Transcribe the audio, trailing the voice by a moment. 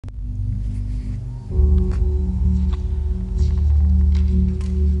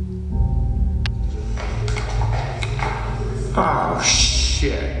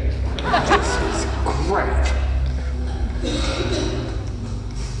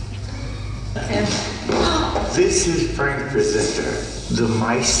And this is Frank Frazetta, the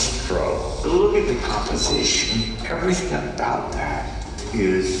maestro. Look at the composition. Everything about that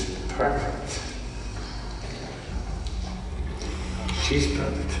is perfect. She's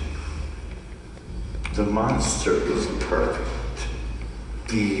perfect. The monster is perfect.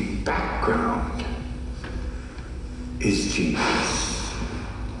 The background is genius.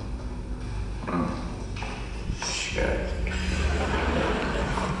 Oh, shit.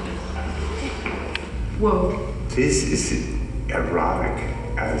 Whoa. This is erotic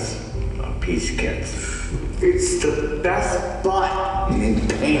as a piece gets. It's the best butt in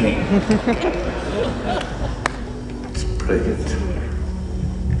painting. It's brilliant.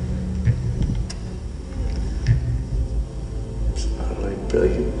 It's utterly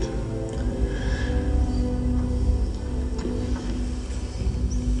brilliant.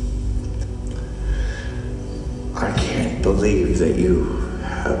 I can't believe that you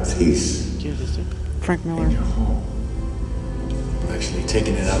have these Frank Miller. in your home. Actually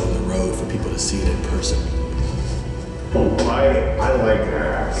taking it out on the road for people to see it in person. Oh, I like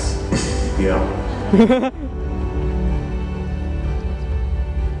that. Yeah.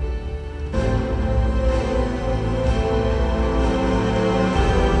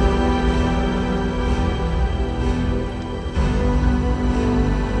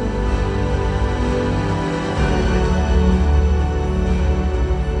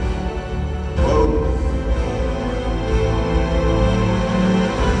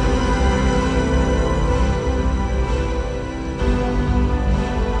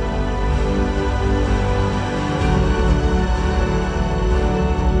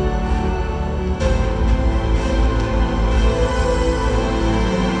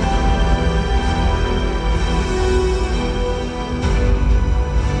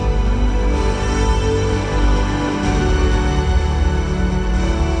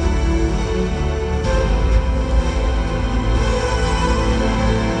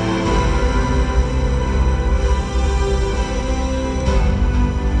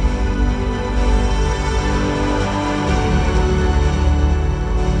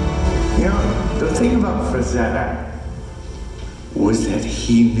 The thing about Frazetta was that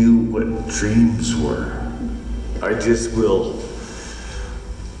he knew what dreams were. I just will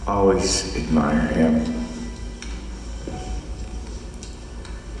always admire him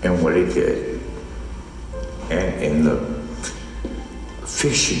and what he did, and in the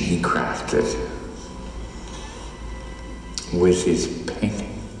fiction he crafted with his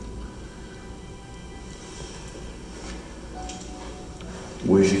painting.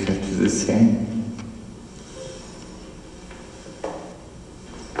 Wish you could do the same.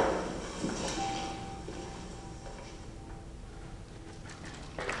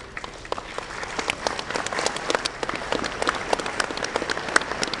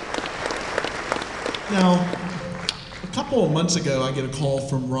 Now, a couple of months ago, I get a call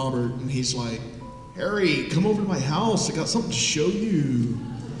from Robert, and he's like, "Harry, come over to my house. I got something to show you."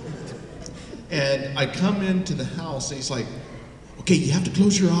 And I come into the house, and he's like, "Okay, you have to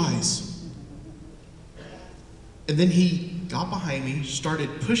close your eyes." And then he got behind me, started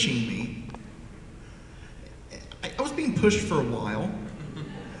pushing me. I was being pushed for a while.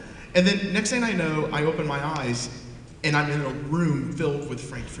 And then next thing I know, I open my eyes, and I'm in a room filled with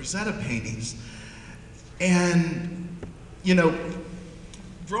Frank Frazetta paintings. And, you know,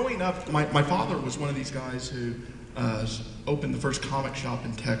 growing up, my father was one of these guys who opened the first comic shop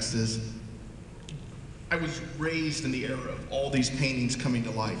in Texas. I was raised in the era of all these paintings coming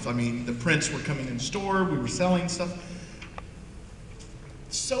to life. I mean, the prints were coming in the store, we were selling stuff.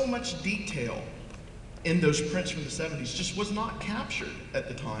 So much detail in those prints from the 70s just was not captured at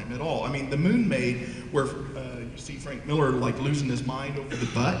the time at all. I mean, the Moon Maid, where you see Frank Miller like losing his mind over the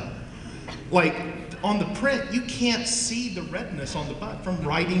butt, like on the print, you can't see the redness on the butt from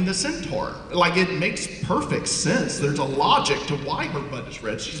riding the centaur. Like, it makes perfect sense. There's a logic to why her butt is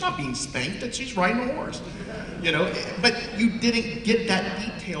red. She's not being spanked, and she's riding a horse. You know, but you didn't get that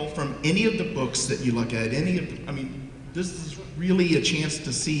detail from any of the books that you look at. I mean, this is really a chance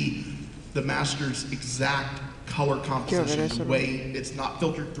to see the master's exact color composition, the way it's not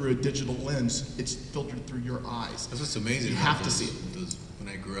filtered through a digital lens, it's filtered through your eyes. That's what's amazing. You have to see it. When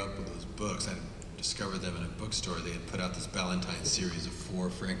I grew up with those books, I discovered them in a bookstore. They had put out this Valentine series of 4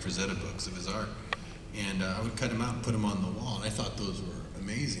 Frank Frazetta books of his art. And I would cut them out and put them on the wall, and I thought those were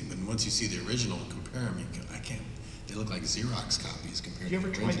amazing. But once you see the original and compare them, I can't, they look like Xerox copies compared to the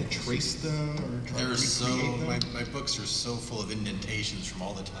originals. Did you ever try to trace them or try to recreate them? My books are so full of indentations from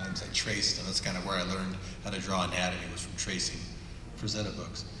all the times I traced them. That's kind of where I learned how to draw anatomy, was from tracing Frazetta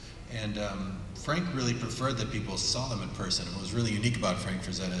books. And Frank really preferred that people saw them in person. And what was really unique about Frank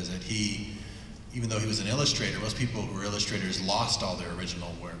Frazetta is that he, even though he was an illustrator, most people who were illustrators lost all their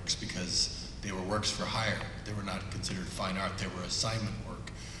original works because they were works for hire. They were not considered fine art, they were assignment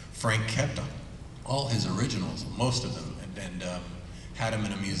work. Frank kept all his originals, most of them, and had them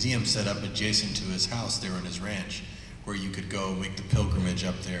in a museum set up adjacent to his house there in his ranch, where you could go make the pilgrimage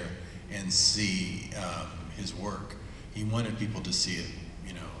up there and see his work. He wanted people to see it,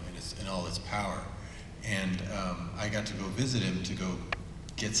 you know, in all its power. And I got to go visit him to go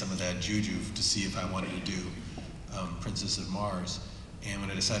get some of that juju to see if I wanted to do Princess of Mars. And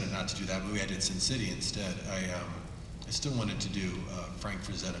when I decided not to do that movie, I did Sin City instead. I still wanted to do a Frank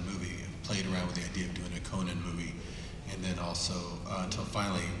Frazetta movie. I played around with the idea of doing a Conan movie. And then also, until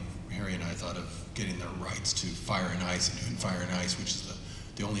finally, Harry and I thought of getting the rights to Fire and Ice and doing Fire and Ice, which is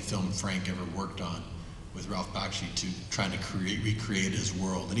the only film Frank ever worked on with Ralph Bakshi, to trying to recreate his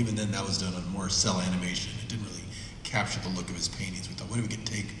world. And even then, that was done on more cell animation. It didn't really capture the look of his paintings. We thought, what if we could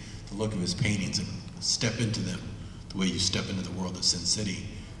take the look of his paintings and step into them the way you step into the world of Sin City,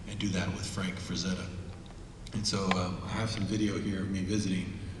 and do that with Frank Frazetta. And so I have some video here of me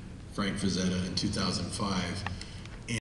visiting Frank Frazetta in 2005.